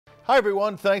Hi,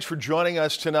 everyone. Thanks for joining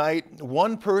us tonight.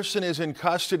 One person is in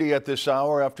custody at this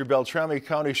hour after Beltrami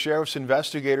County Sheriff's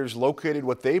investigators located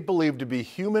what they believe to be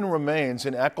human remains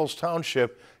in Eckles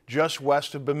Township, just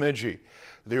west of Bemidji.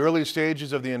 The early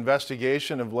stages of the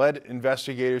investigation have led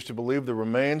investigators to believe the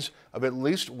remains of at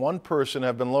least one person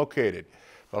have been located.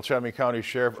 Beltrami County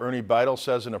Sheriff Ernie Beidel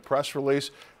says in a press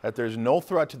release that there's no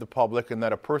threat to the public and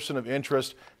that a person of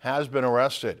interest has been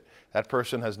arrested. That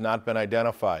person has not been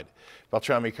identified.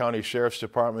 Beltrami County Sheriff's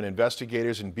Department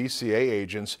investigators and BCA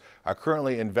agents are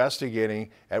currently investigating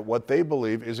at what they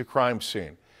believe is a crime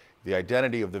scene. The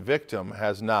identity of the victim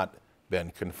has not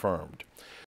been confirmed.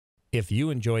 If you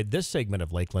enjoyed this segment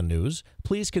of Lakeland News,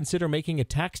 please consider making a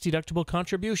tax-deductible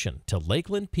contribution to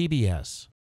Lakeland PBS.